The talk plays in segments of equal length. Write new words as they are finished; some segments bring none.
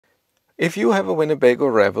If you have a Winnebago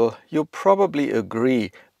Revel, you probably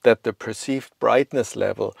agree that the perceived brightness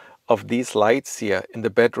level of these lights here in the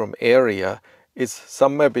bedroom area is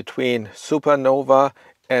somewhere between supernova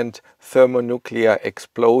and thermonuclear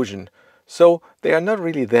explosion. So they are not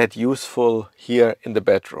really that useful here in the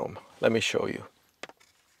bedroom. Let me show you.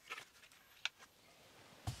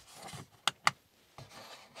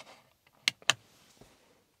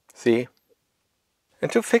 See?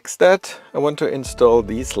 And to fix that, I want to install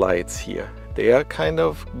these lights here. They are kind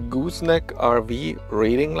of gooseneck RV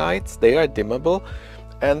reading lights. They are dimmable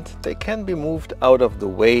and they can be moved out of the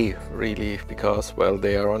way really because, well,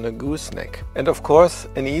 they are on a gooseneck. And of course,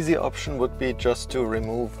 an easy option would be just to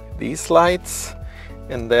remove these lights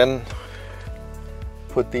and then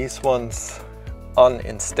put these ones on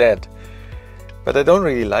instead. But I don't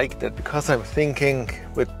really like that because I'm thinking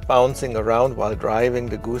with bouncing around while driving,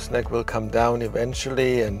 the gooseneck will come down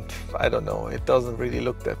eventually, and I don't know, it doesn't really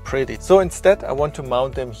look that pretty. So instead I want to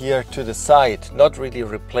mount them here to the side, not really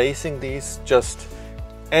replacing these, just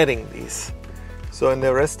adding these. So in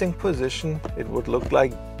the resting position it would look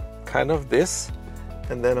like kind of this,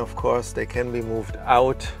 and then of course they can be moved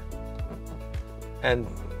out and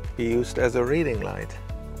be used as a reading light.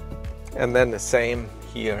 And then the same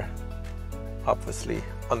here, obviously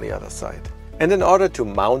on the other side. And in order to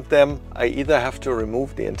mount them, I either have to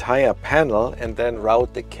remove the entire panel and then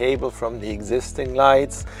route the cable from the existing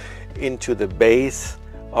lights into the base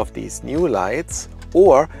of these new lights,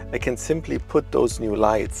 or I can simply put those new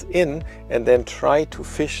lights in and then try to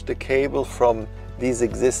fish the cable from these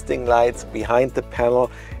existing lights behind the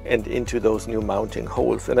panel and into those new mounting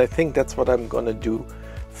holes. And I think that's what I'm gonna do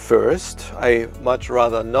first. I much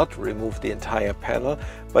rather not remove the entire panel,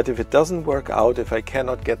 but if it doesn't work out, if I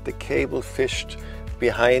cannot get the cable fished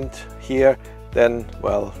behind here, then,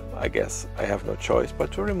 well, I guess I have no choice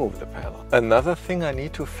but to remove the panel. Another thing I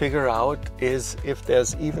need to figure out is if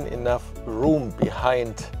there's even enough room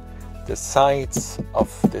behind the sides of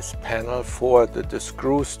this panel for the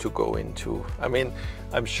screws to go into. I mean,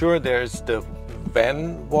 I'm sure there's the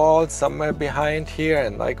van wall somewhere behind here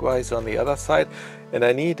and likewise on the other side, and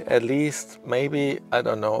I need at least maybe, I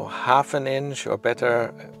don't know, half an inch or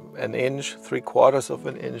better an inch, 3/4 of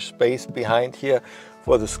an inch space behind here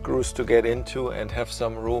for the screws to get into and have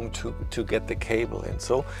some room to get the cable in.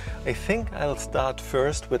 So I think I'll start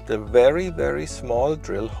first with the very, very small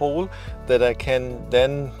drill hole that I can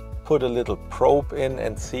then put a little probe in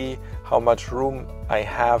and see how much room I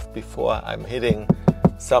have before I'm hitting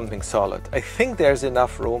something solid. I think there's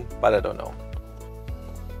enough room, but I don't know.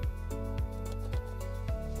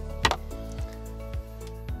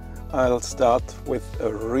 I'll start with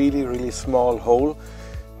a really, really small hole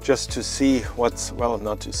just to see what's, well,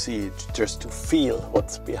 not to see, just to feel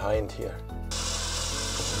what's behind here.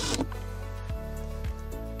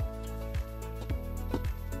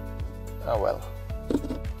 Oh well,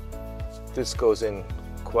 this goes in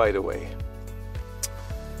quite a way.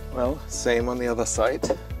 Well, same on the other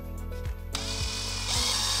side.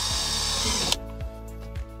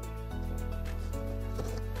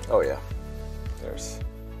 Oh yeah, there's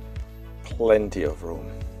plenty of room.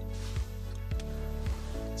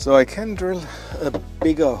 So I can drill a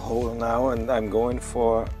bigger hole now, and I'm going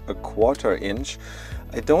for a 1/4 inch.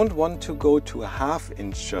 I don't want to go to a 1/2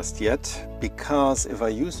 inch just yet, because if I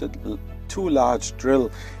use a too large drill,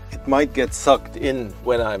 it might get sucked in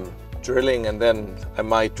when I'm drilling, and then I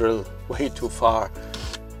might drill way too far.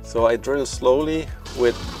 So I drill slowly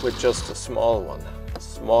with just a small one, a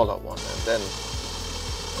smaller one, and then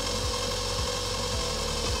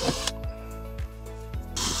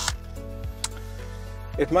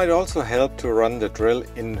it might also help to run the drill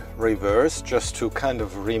in reverse, just to kind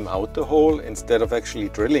of ream out the hole instead of actually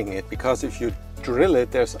drilling it, because if you drill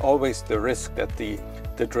it, there's always the risk that the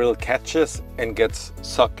drill catches and gets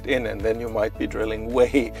sucked in, and then you might be drilling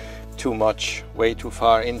way too much, way too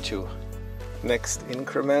far into. Next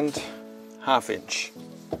increment, 1/2 inch.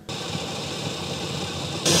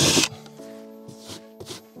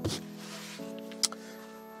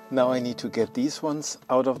 Now I need to get these ones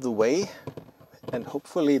out of the way, and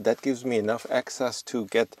hopefully that gives me enough access to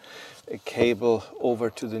get a cable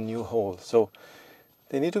over to the new hole. So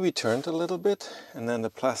they need to be turned a little bit, and then the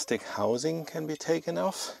plastic housing can be taken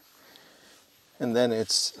off. And then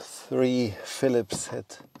it's 3 Phillips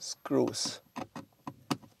head screws.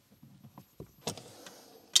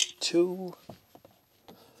 2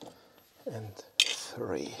 and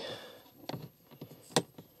 3.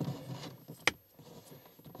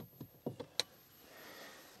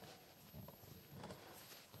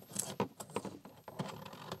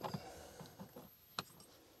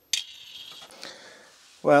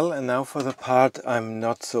 Well, and now for the part I'm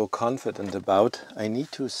not so confident about. I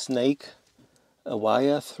need to snake a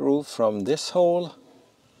wire through from this hole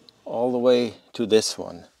all the way to this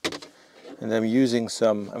one. And I'm using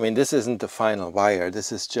some, I mean, this isn't the final wire,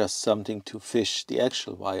 this is just something to fish the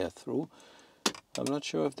actual wire through. I'm not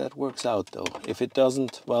sure if that works out though. If it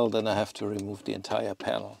doesn't, well, then I have to remove the entire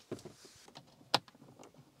panel.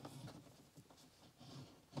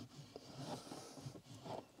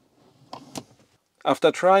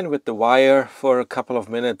 After trying with the wire for a couple of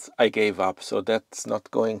minutes, I gave up, so that's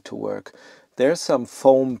not going to work. There's some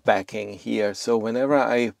foam backing here, so whenever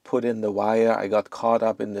I put in the wire, I got caught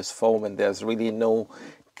up in this foam and there's really no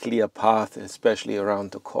clear path, especially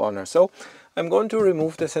around the corner. So I'm going to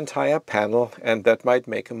remove this entire panel, and that might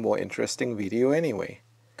make a more interesting video anyway.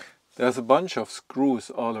 There's a bunch of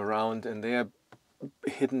screws all around and they are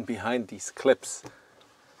hidden behind these clips.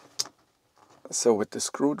 So with the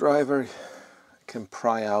screwdriver, I can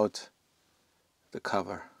pry out the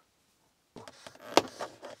cover.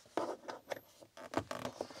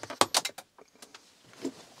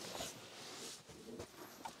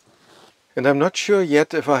 And I'm not sure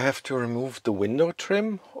yet if I have to remove the window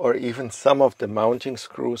trim or even some of the mounting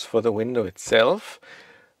screws for the window itself.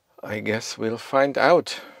 I guess we'll find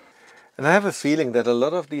out. And I have a feeling that a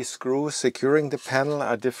lot of these screws securing the panel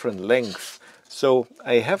are different lengths. So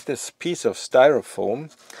I have this piece of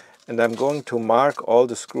styrofoam and I'm going to mark all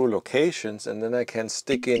the screw locations, and then I can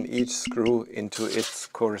stick in each screw into its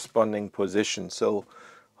corresponding position. So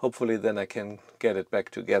hopefully then I can get it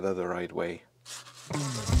back together the right way.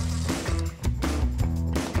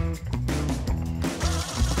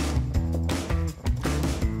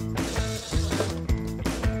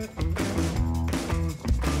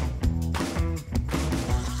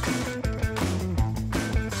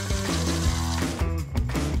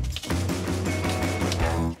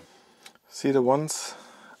 See, the ones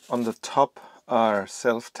on the top are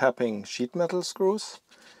self-tapping sheet metal screws,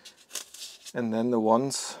 and then the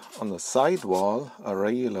ones on the side wall are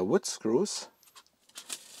regular wood screws,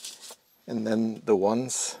 and then the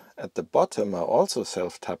ones at the bottom are also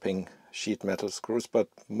self-tapping sheet metal screws, but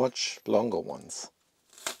much longer ones.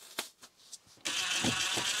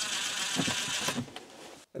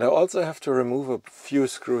 And I also have to remove a few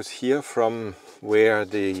screws here from where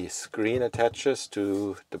the screen attaches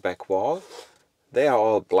to the back wall. They are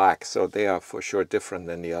all black, so they are for sure different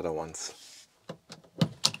than the other ones.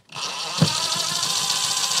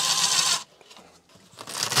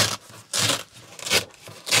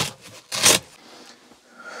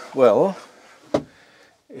 Well,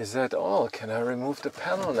 is that all? Can I remove the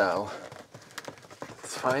panel now?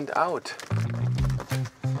 Let's find out.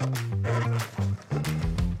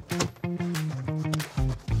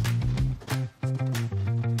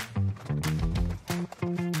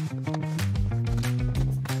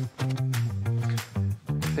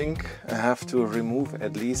 I think I have to remove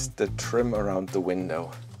at least the trim around the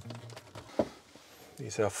window.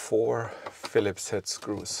 These are 4 Phillips head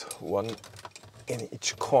screws, 1 in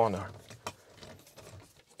each corner.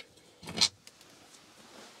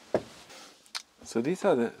 So these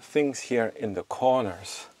are the things here in the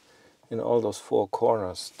corners, in all those 4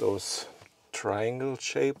 corners, those triangle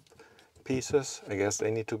shaped pieces. I guess they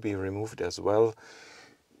need to be removed as well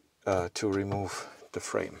to remove the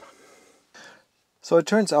frame. So it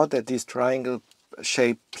turns out that these triangle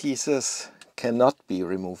shaped pieces cannot be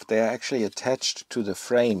removed. They are actually attached to the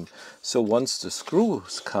frame. So once the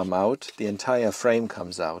screws come out, the entire frame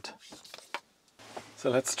comes out.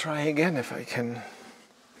 So let's try again if I can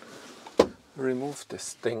remove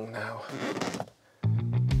this thing now.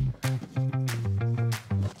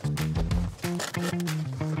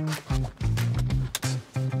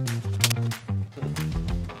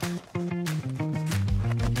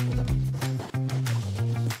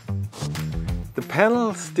 The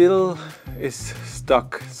panel still is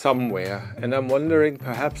stuck somewhere, and I'm wondering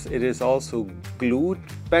perhaps it is also glued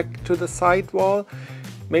back to the side wall.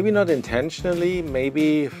 Maybe not intentionally,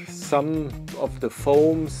 maybe some of the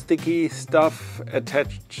foam sticky stuff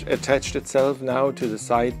attached itself now to the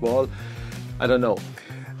side wall. I don't know.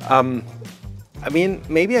 I mean,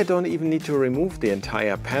 maybe I don't even need to remove the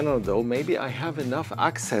entire panel though. Maybe I have enough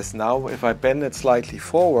access now if I bend it slightly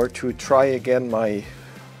forward to try again my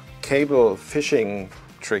cable fishing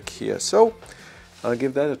trick here. So I'll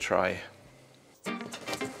give that a try.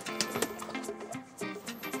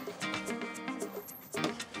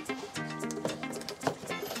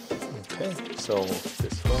 Okay, so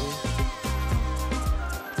this one.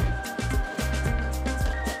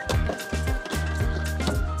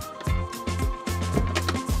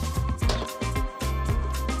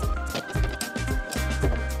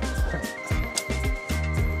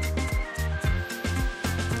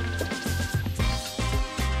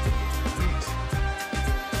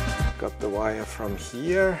 wire from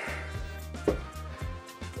here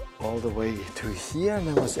all the way to here, and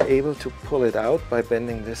I was able to pull it out by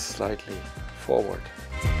bending this slightly forward.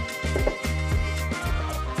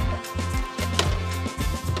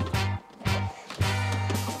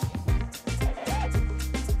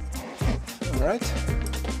 Alright,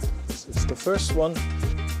 this is the first one,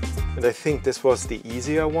 and I think this was the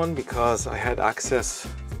easier one because I had access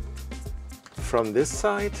from this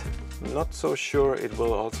side. I'm not so sure it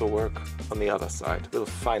will also work on the other side. We'll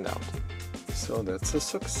find out. So that's a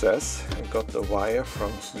success. I got the wire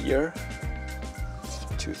from here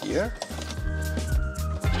to here.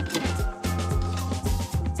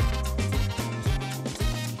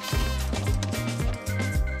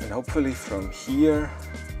 And hopefully from here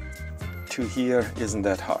to here isn't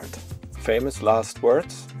that hard. Famous last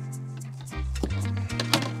words.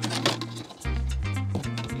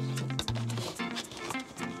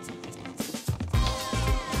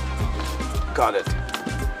 Got it.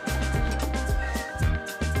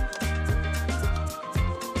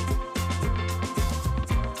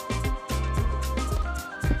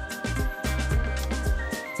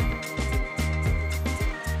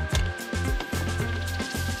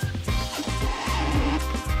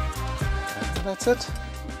 That's it.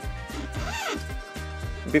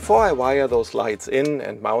 Before I wire those lights in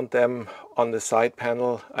and mount them on the side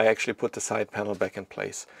panel, I actually put the side panel back in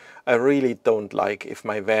place. I really don't like if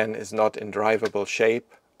my van is not in drivable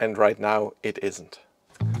shape, and right now it isn't.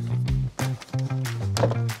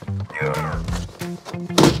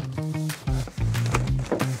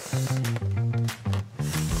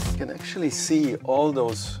 You can actually see all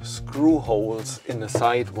those screw holes in the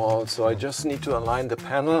side wall, so I just need to align the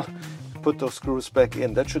panel, put those screws back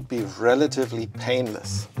in. That should be relatively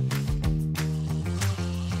painless.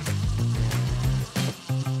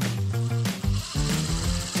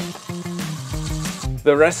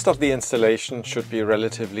 The rest of the installation should be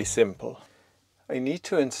relatively simple. I need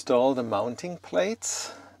to install the mounting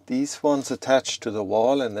plates. These ones attach to the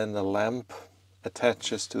wall, and then the lamp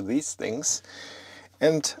attaches to these things.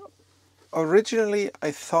 And originally I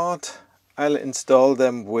thought I'll install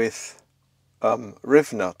them with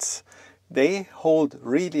riv nuts. They hold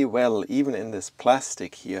really well even in this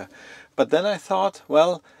plastic here. But then I thought,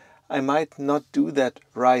 well, I might not do that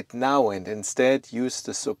right now and instead use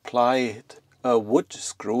the supplied wood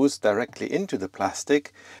screws directly into the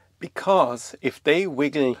plastic, because if they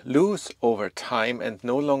wiggle loose over time and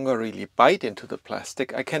no longer really bite into the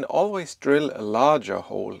plastic, I can always drill a larger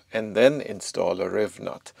hole and then install a riv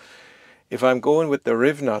nut. If I'm going with the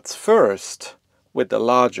riv nuts first, with the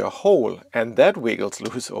larger hole, and that wiggles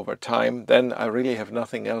loose over time, then I really have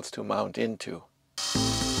nothing else to mount into.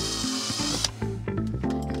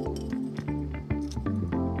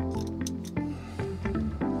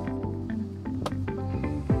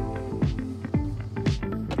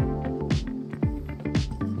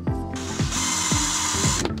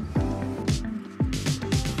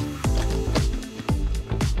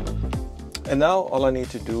 And now all I need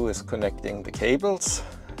to do is connecting the cables.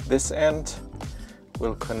 This end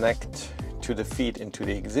will connect to the feed into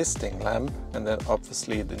the existing lamp, and then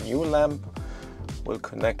obviously the new lamp will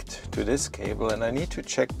connect to this cable. And I need to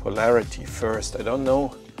check polarity first. I don't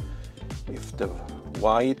know if the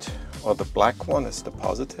white or the black one is the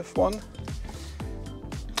positive one.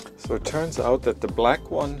 So it turns out that the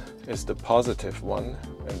black one is the positive one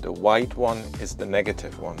and the white one is the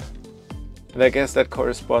negative one. And I guess that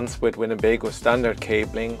corresponds with Winnebago standard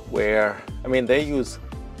cabling, where, I mean, they use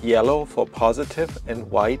yellow for positive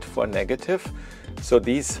and white for negative. So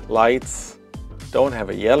these lights don't have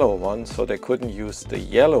a yellow one, so they couldn't use the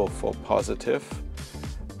yellow for positive,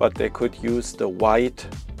 but they could use the white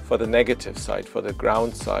for the negative side, for the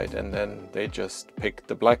ground side, and then they just picked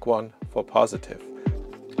the black one for positive.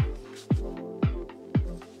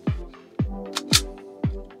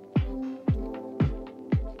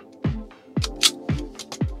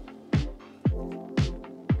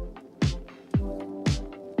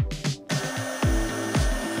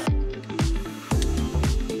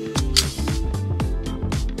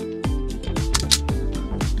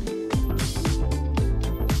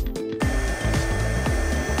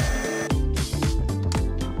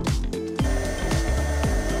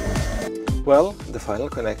 Well, the final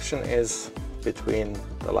connection is between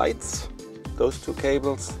the lights, those two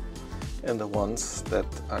cables, and the ones that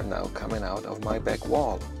are now coming out of my back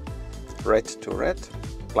wall. Red to red,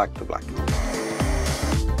 black to black.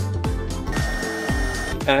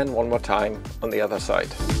 And one more time on the other side.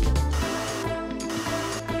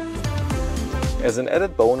 As an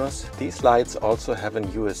added bonus, these lights also have an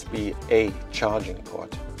USB-A charging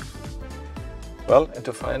port. Well, and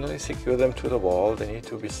to finally secure them to the wall, they need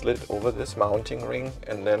to be slid over this mounting ring,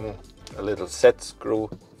 and then a little set screw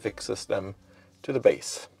fixes them to the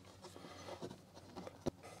base.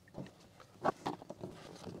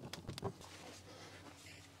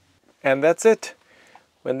 And that's it.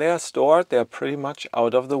 When they are stored, they are pretty much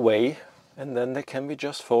out of the way, and then they can be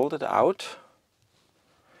just folded out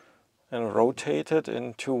and rotated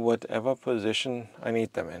into whatever position I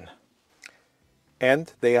need them in.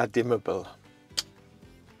 And they are dimmable.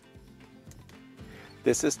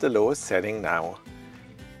 This is the lowest setting now.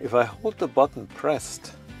 If I hold the button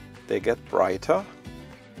pressed, they get brighter,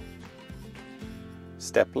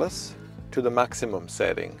 stepless, to the maximum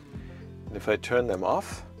setting. And if I turn them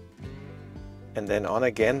off and then on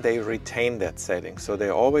again, they retain that setting. So they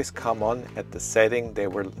always come on at the setting they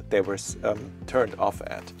were turned off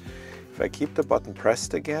at. If I keep the button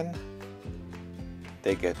pressed again,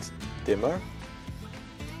 they get dimmer,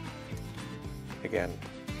 again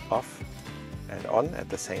off and on at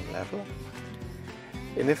the same level.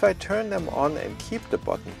 And if I turn them on and keep the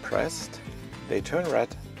button pressed, they turn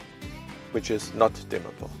red, which is not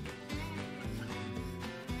dimmable.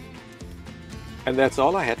 And that's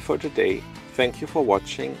all I had for today. Thank you for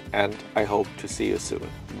watching, and I hope to see you soon.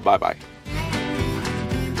 Bye bye.